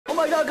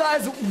my god,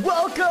 guys,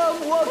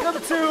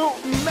 welcome to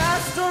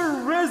Master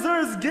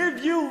Rizz's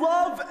Give You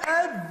Love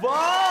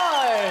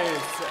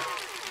Advice!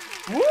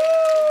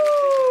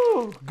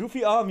 Woo!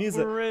 Goofy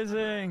music.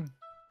 Rizzing.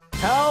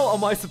 How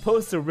am I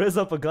supposed to rizz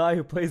up a guy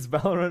who plays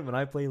Valorant when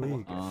I play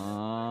League?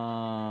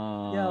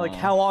 Yeah, like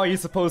how are you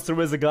supposed to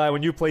rizz a guy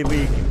when you play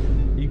League?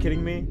 Are you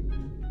kidding me?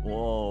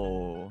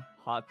 Whoa,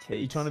 hot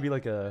take. You trying to be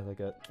like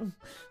a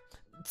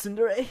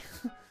tsundere?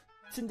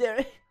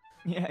 Tsundere?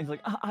 Yeah, he's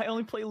like, I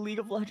only play League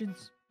of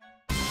Legends.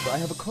 But I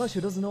have a crush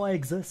who doesn't know I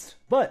exist.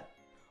 But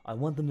I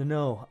want them to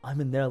know I'm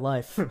in their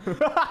life. They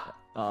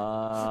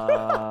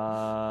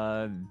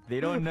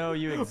don't know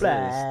you exist.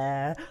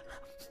 How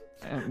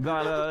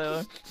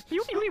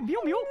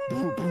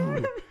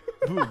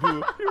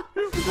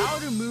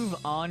to move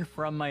on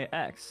from my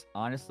ex?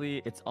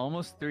 Honestly, it's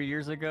almost 3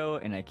 years ago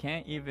and I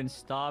can't even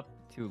stop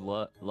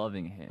to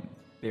loving him.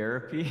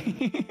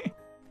 Therapy?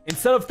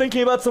 Instead of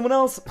thinking about someone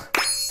else,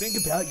 think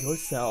about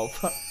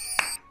yourself.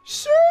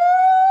 Sure.